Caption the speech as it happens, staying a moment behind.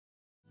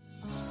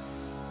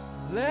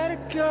Let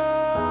it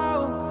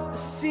go, I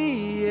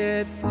see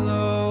it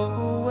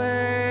flow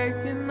away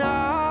in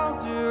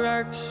all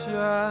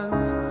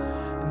directions.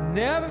 I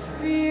never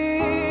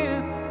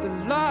fear the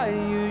light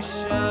you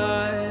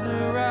shine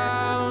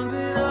around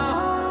in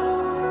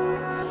all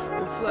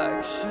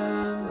reflections.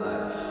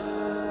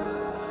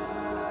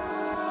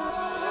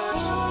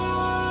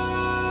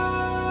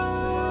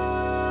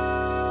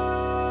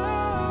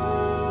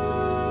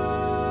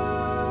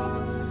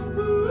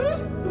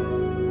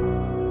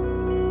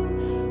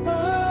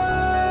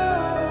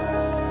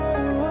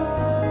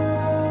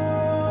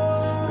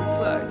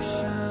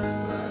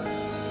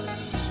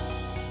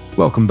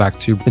 Welcome back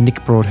to The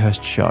Nick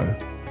Broadhurst Show.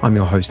 I'm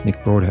your host,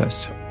 Nick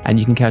Broadhurst, and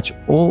you can catch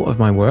all of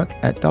my work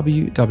at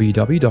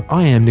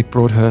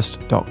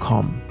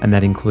www.iamnickbroadhurst.com, and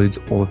that includes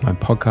all of my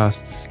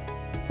podcasts,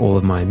 all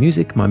of my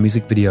music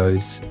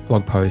videos,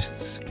 blog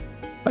posts.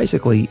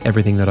 Basically,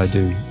 everything that I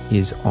do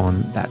is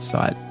on that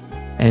site.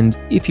 And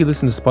if you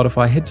listen to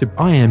Spotify, head to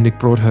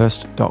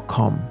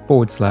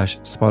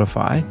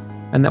iamnickbroadhurst.com/Spotify,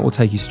 and that will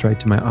take you straight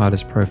to my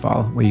artist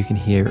profile where you can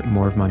hear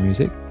more of my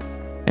music.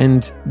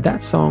 And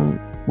that song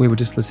we were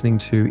just listening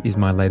to is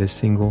my latest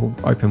single,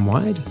 Open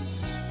Wide,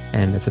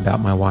 and it's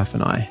about my wife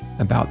and I,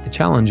 about the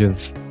challenge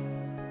of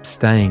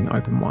staying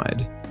open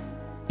wide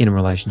in a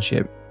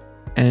relationship.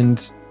 And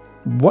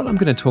what I'm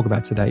going to talk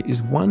about today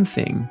is one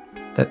thing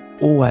that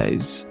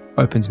always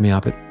opens me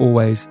up. It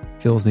always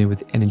fills me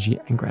with energy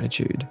and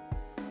gratitude.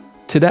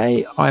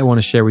 Today, I want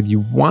to share with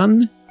you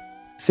one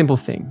simple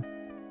thing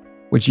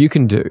which you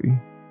can do,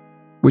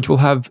 which will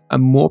have a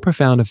more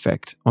profound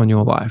effect on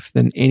your life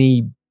than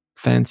any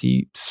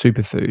fancy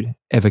superfood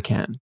ever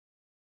can.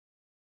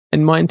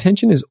 And my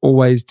intention is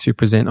always to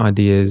present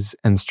ideas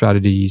and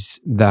strategies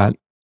that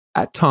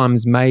at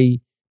times may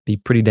be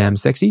pretty damn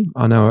sexy.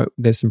 I know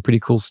there's some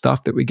pretty cool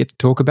stuff that we get to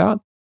talk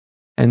about,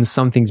 and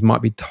some things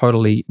might be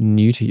totally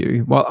new to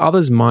you, while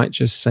others might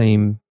just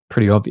seem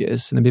pretty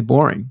obvious and a bit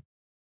boring.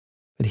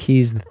 But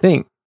here's the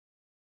thing.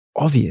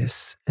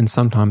 Obvious and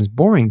sometimes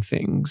boring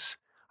things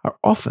are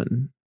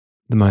often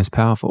the most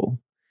powerful,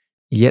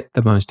 yet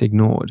the most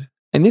ignored.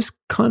 And this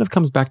kind of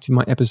comes back to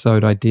my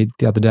episode I did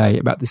the other day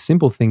about the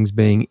simple things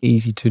being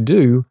easy to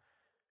do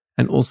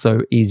and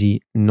also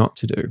easy not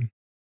to do.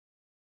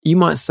 You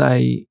might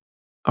say,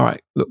 all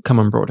right, look, come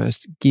on,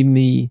 Broadhurst, give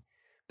me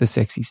the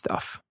sexy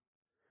stuff.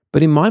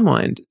 But in my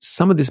mind,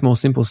 some of this more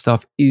simple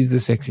stuff is the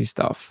sexy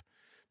stuff.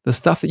 The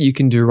stuff that you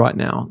can do right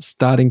now,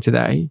 starting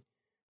today,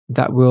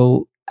 that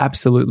will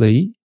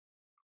absolutely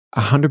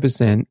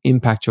 100%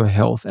 impact your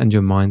health and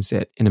your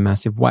mindset in a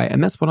massive way.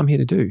 And that's what I'm here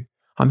to do.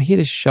 I'm here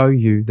to show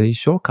you these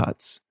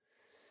shortcuts.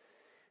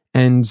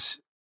 And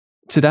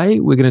today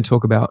we're going to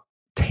talk about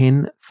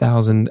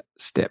 10,000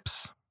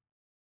 steps.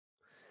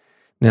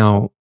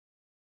 Now,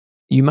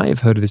 you may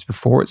have heard of this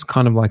before. It's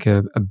kind of like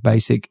a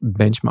basic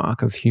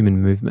benchmark of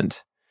human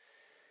movement.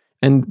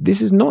 And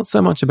this is not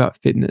so much about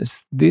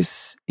fitness.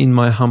 This, in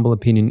my humble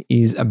opinion,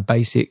 is a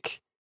basic,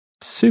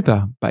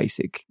 super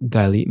basic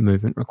daily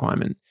movement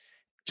requirement.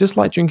 Just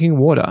like drinking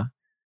water,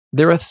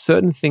 there are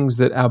certain things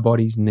that our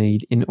bodies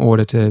need in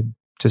order to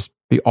just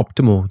be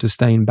optimal, to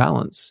stay in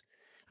balance.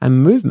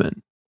 And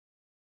movement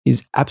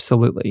is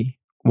absolutely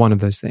one of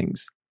those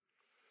things.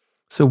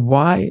 So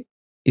why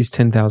is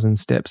 10,000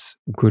 steps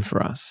good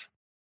for us?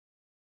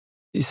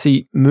 You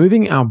see,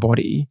 moving our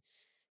body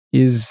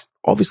is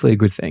obviously a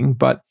good thing,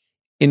 but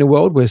in a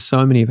world where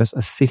so many of us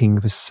are sitting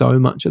for so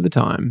much of the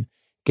time,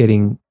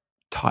 getting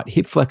tight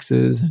hip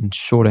flexors and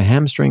shorter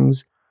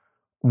hamstrings,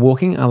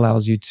 walking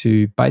allows you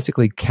to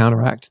basically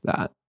counteract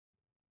that.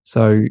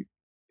 So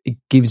it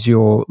gives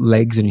your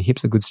legs and your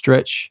hips a good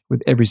stretch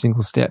with every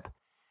single step,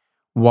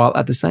 while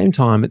at the same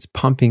time, it's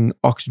pumping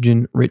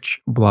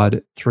oxygen-rich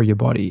blood through your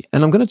body.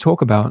 And I'm going to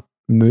talk about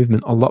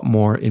movement a lot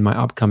more in my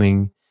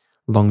upcoming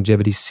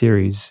longevity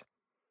series.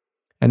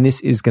 And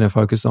this is going to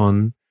focus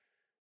on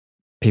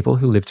people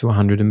who live to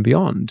 100 and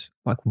beyond.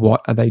 Like,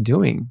 what are they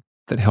doing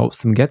that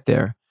helps them get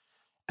there?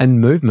 And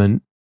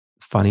movement,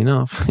 funny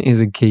enough, is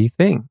a key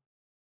thing.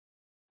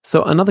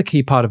 So another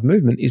key part of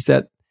movement is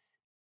that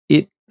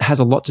it has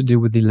a lot to do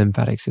with the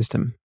lymphatic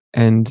system.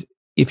 And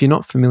if you're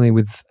not familiar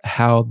with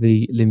how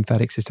the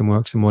lymphatic system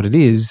works and what it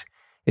is,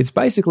 it's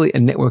basically a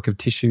network of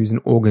tissues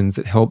and organs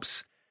that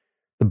helps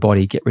the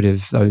body get rid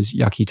of those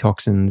yucky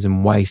toxins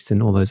and waste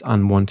and all those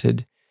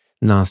unwanted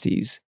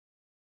nasties.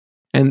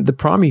 And the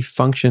primary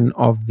function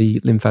of the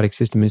lymphatic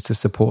system is to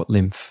support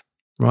lymph,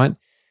 right?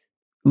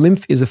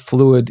 Lymph is a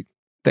fluid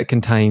that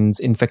contains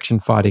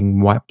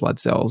infection-fighting white blood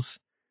cells,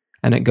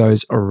 and it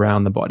goes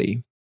around the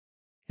body.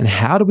 And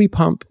how do we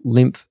pump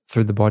lymph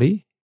through the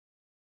body?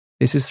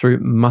 This is through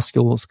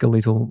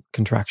musculoskeletal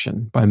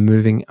contraction, by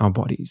moving our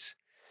bodies.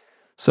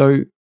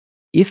 So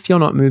if you're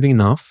not moving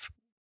enough,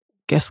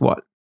 guess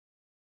what?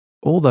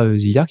 All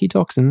those yucky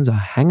toxins are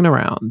hanging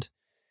around,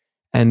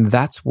 and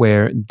that's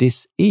where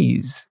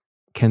dis-ease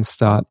can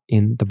start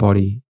in the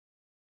body.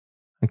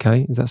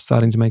 Okay, is that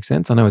starting to make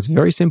sense? I know it's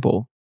very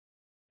simple.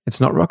 It's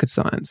not rocket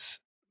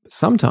science. But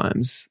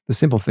sometimes the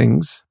simple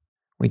things,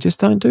 we just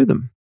don't do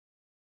them.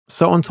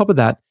 So on top of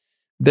that,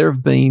 There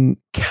have been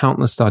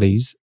countless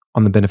studies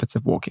on the benefits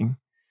of walking.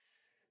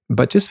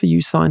 But just for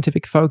you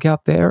scientific folk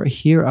out there,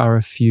 here are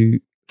a few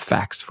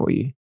facts for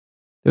you.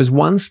 There was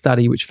one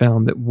study which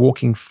found that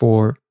walking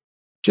for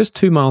just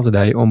 2 miles a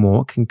day or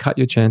more can cut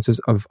your chances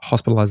of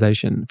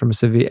hospitalization from a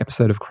severe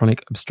episode of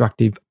chronic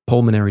obstructive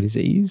pulmonary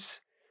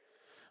disease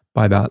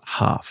by about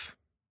half.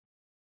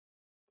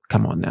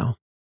 Come on now.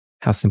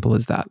 How simple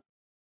is that?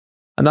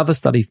 Another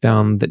study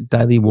found that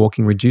daily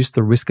walking reduced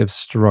the risk of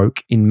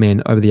stroke in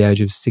men over the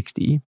age of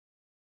 60,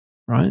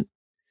 right?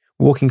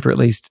 Walking for at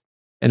least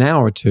an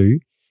hour or two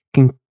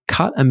can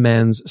cut a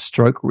man's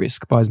stroke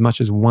risk by as much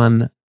as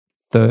 1/3.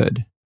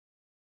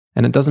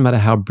 And it doesn't matter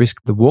how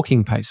brisk the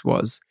walking pace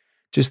was,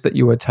 just that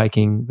you were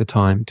taking the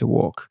time to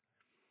walk.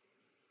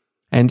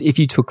 And if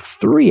you took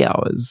 3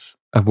 hours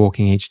of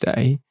walking each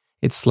day,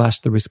 it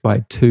slashed the risk by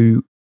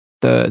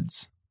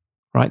 2/3,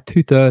 right?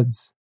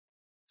 2/3.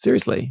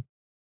 Seriously.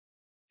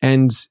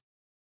 And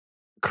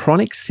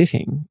chronic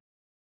sitting,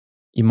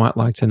 you might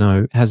like to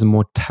know, has a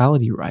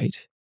mortality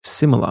rate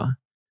similar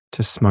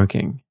to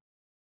smoking.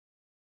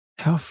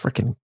 How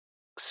freaking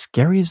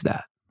scary is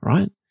that,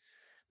 right?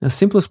 Now, the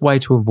simplest way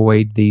to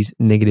avoid these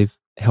negative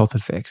health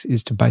effects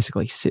is to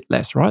basically sit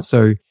less, right?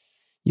 So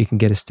you can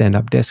get a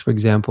stand-up desk, for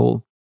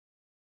example,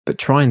 but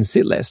try and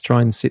sit less.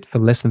 Try and sit for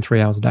less than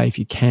 3 hours a day if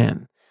you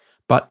can.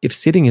 But if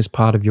sitting is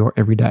part of your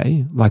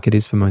everyday, like it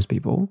is for most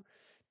people,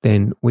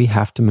 then we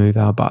have to move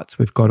our butts.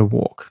 We've got to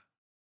walk.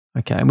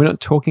 Okay, and we're not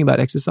talking about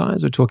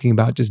exercise. We're talking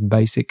about just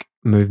basic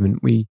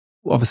movement. We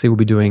obviously will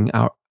be doing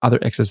our other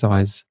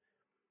exercise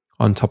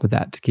on top of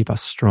that to keep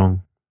us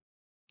strong,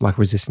 like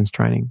resistance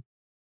training.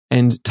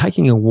 And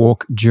taking a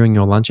walk during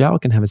your lunch hour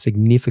can have a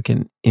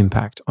significant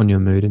impact on your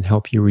mood and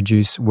help you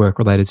reduce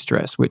work-related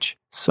stress, which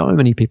so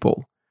many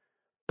people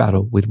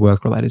battle with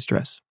work-related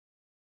stress.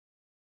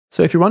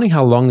 So if you're wondering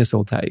how long this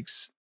all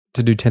takes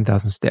to do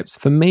 10,000 steps,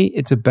 for me,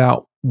 it's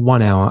about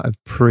 1 hour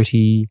of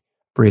pretty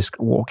brisk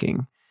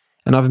walking.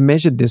 And I've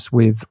measured this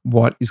with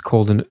what is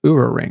called an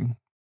Oura ring.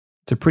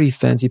 It's a pretty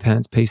fancy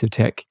pants piece of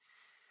tech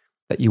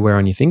that you wear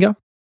on your finger.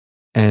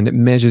 And it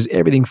measures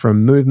everything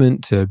from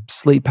movement to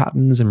sleep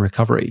patterns and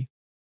recovery.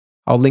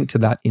 I'll link to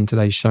that in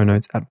today's show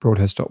notes at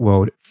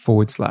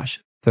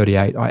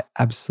broadhurst.world/38. I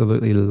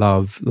absolutely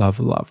love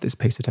this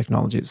piece of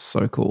technology. It's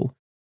so cool.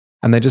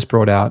 And they just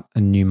brought out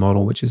a new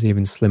model, which is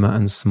even slimmer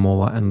and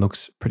smaller and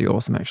looks pretty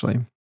awesome,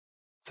 actually.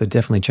 So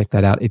definitely check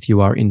that out if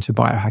you are into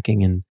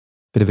biohacking and a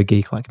bit of a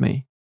geek like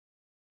me.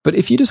 But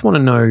if you just want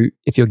to know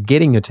if you're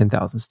getting your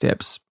 10,000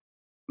 steps,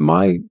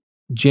 my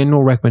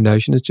general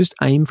recommendation is just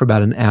aim for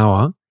about an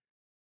hour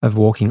of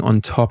walking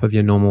on top of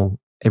your normal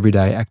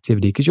everyday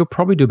activity, because you'll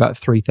probably do about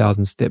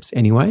 3,000 steps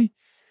anyway.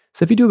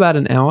 So if you do about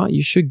an hour,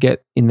 you should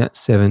get in that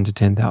 7,000 to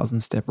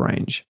 10,000 step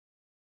range.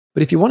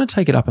 But if you want to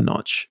take it up a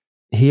notch,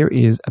 here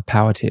is a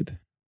power tip.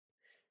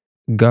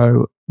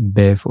 Go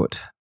barefoot.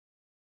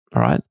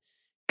 All right.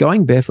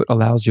 Going barefoot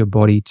allows your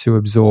body to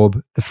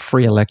absorb the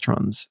free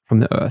electrons from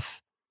the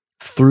earth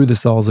through the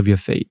soles of your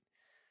feet.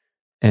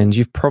 And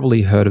you've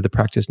probably heard of the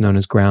practice known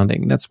as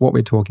grounding. That's what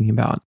we're talking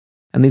about.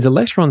 And these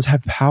electrons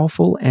have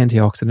powerful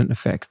antioxidant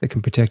effects that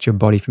can protect your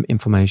body from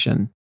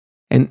inflammation.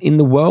 And in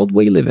the world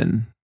we live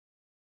in,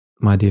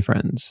 my dear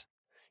friends,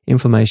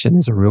 inflammation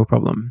is a real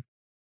problem.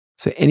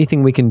 So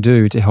anything we can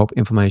do to help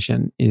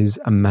inflammation is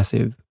a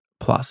massive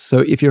plus. So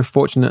if you're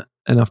fortunate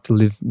enough to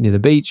live near the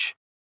beach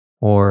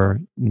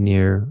or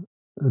near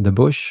the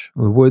bush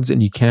or the woods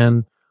and you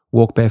can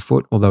walk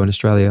barefoot, although in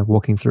Australia,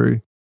 walking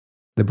through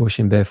the bush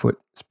in barefoot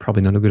is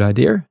probably not a good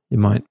idea. You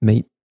might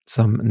meet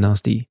some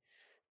nasty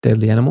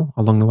deadly animal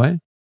along the way.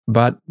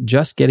 But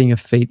just getting your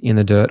feet in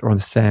the dirt or on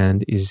the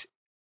sand is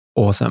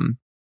awesome.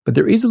 But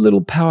there is a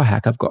little power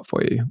hack I've got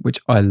for you, which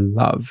I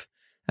love.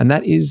 And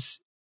that is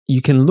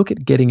you can look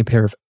at getting a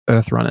pair of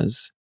Earth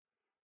Runners.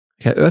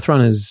 Okay, Earth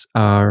Runners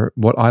are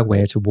what I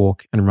wear to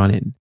walk and run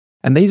in.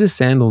 And these are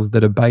sandals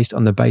that are based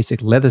on the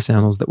basic leather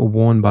sandals that were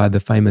worn by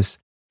the famous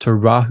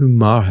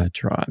Tarahumara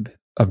tribe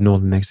of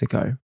northern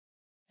Mexico.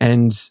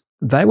 And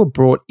they were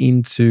brought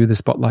into the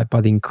spotlight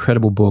by the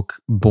incredible book,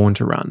 Born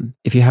to Run.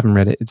 If you haven't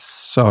read it, it's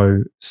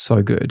so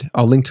good.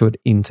 I'll link to it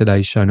in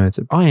today's show notes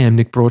at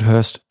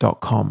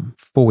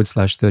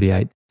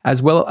iamnickbroadhurst.com/38,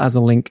 as well as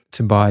a link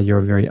to buy your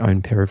very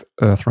own pair of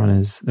Earth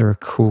Runners. They're a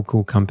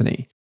cool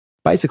company.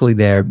 Basically,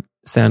 they're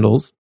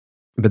sandals,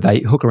 but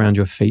they hook around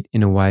your feet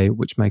in a way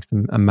which makes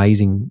them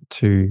amazing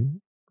to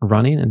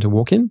run in and to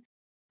walk in.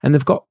 And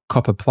they've got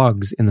copper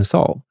plugs in the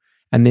sole.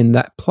 And then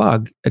that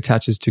plug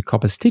attaches to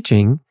copper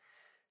stitching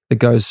that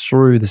goes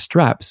through the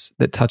straps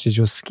that touches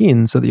your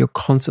skin so that you're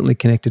constantly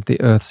connected to the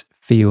earth's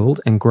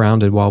field and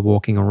grounded while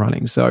walking or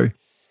running. So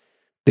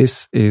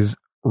this is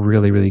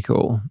really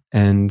cool.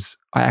 And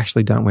I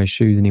actually don't wear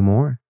shoes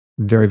anymore.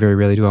 Very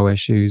rarely do I wear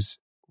shoes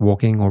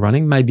walking or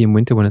running, maybe in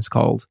winter when it's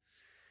cold.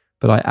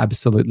 But I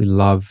absolutely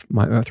love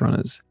my Earth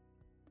Runners.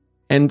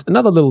 And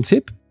another little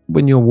tip,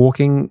 when you're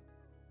walking,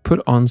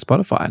 put on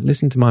Spotify.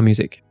 Listen to my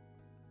music.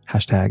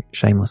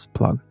 #shameless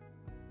plug.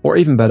 Or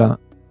even better,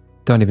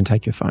 don't even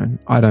take your phone.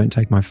 I don't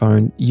take my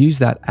phone. Use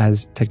that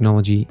as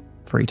technology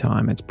free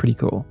time. It's pretty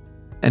cool.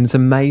 And it's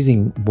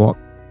amazing what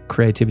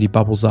creativity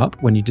bubbles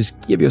up when you just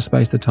give your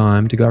space the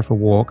time to go for a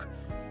walk.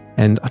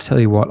 And I tell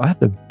you what, I have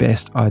the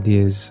best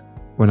ideas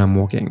when I'm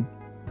walking.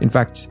 In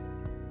fact,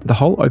 the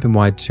whole Open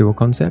Wide tour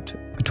concept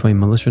between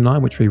Melissa and I,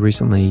 which we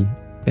recently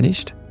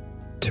finished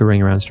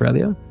touring around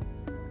Australia,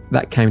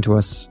 that came to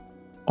us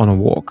on a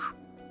walk.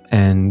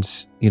 And,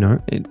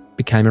 it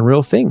became a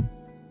real thing,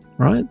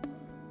 right?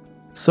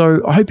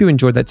 So I hope you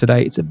enjoyed that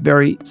today. It's a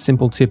very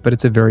simple tip, but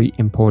it's a very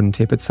important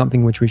tip. It's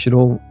something which we should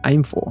all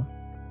aim for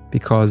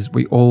because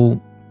we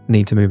all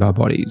need to move our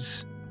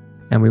bodies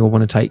and we all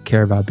want to take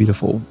care of our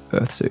beautiful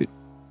earth suit.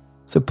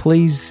 So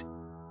please,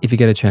 if you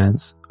get a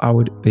chance, I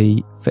would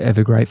be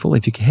forever grateful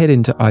if you could head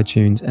into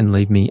iTunes and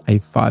leave me a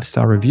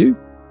 5-star review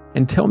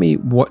and tell me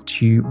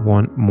what you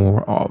want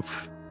more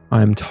of.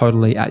 I am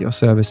totally at your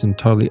service and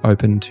totally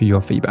open to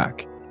your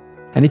feedback.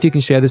 And if you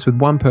can share this with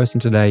one person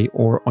today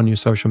or on your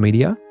social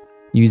media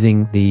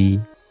using the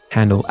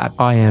handle at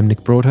I am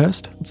Nick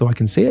Broadhurst, so I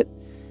can see it,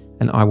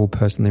 and I will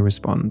personally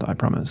respond, I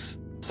promise.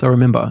 So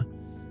remember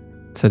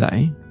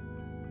today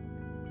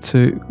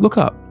to look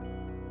up.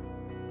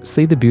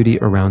 See the beauty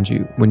around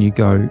you when you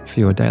go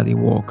for your daily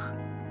walk.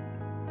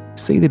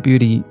 See the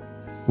beauty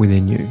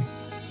within you.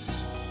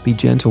 Be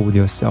gentle with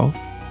yourself.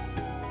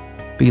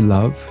 Be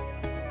love.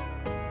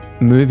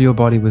 Move your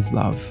body with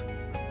love.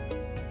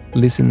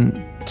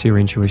 Listen to your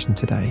intuition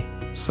today.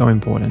 So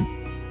important.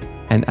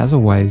 And as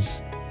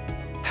always,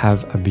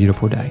 have a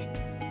beautiful day.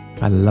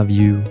 I love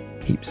you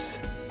heaps.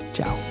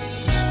 Ciao.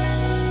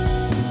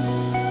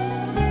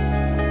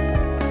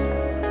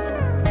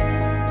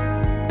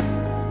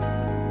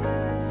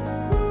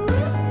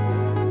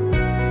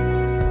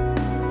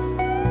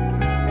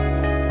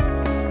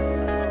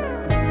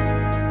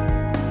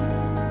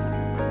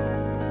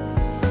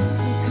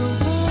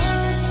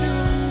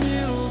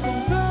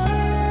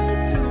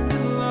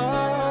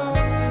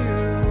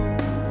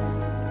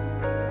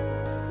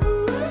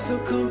 So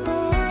come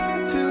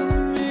back to the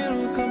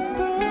middle, come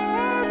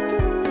back to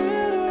the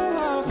middle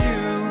of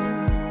you.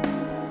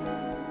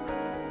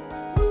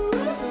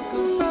 So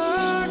come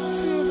back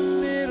to the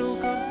middle,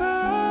 come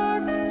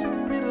back to the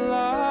middle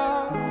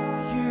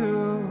of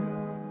you.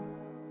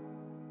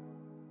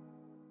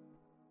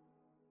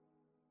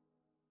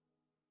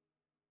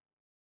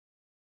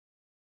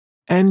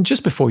 And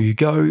just before you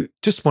go,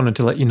 just wanted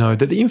to let you know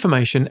that the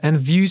information and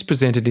views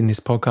presented in this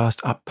podcast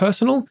are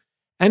personal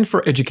and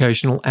for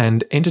educational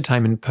and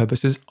entertainment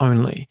purposes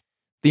only.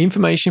 The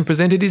information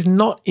presented is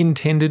not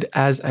intended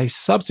as a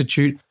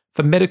substitute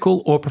for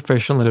medical or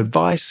professional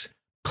advice.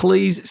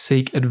 Please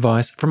seek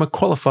advice from a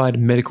qualified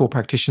medical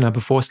practitioner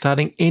before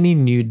starting any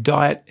new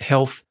diet,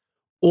 health,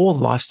 or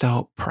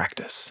lifestyle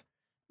practice.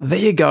 There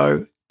you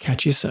go.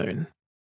 Catch you soon.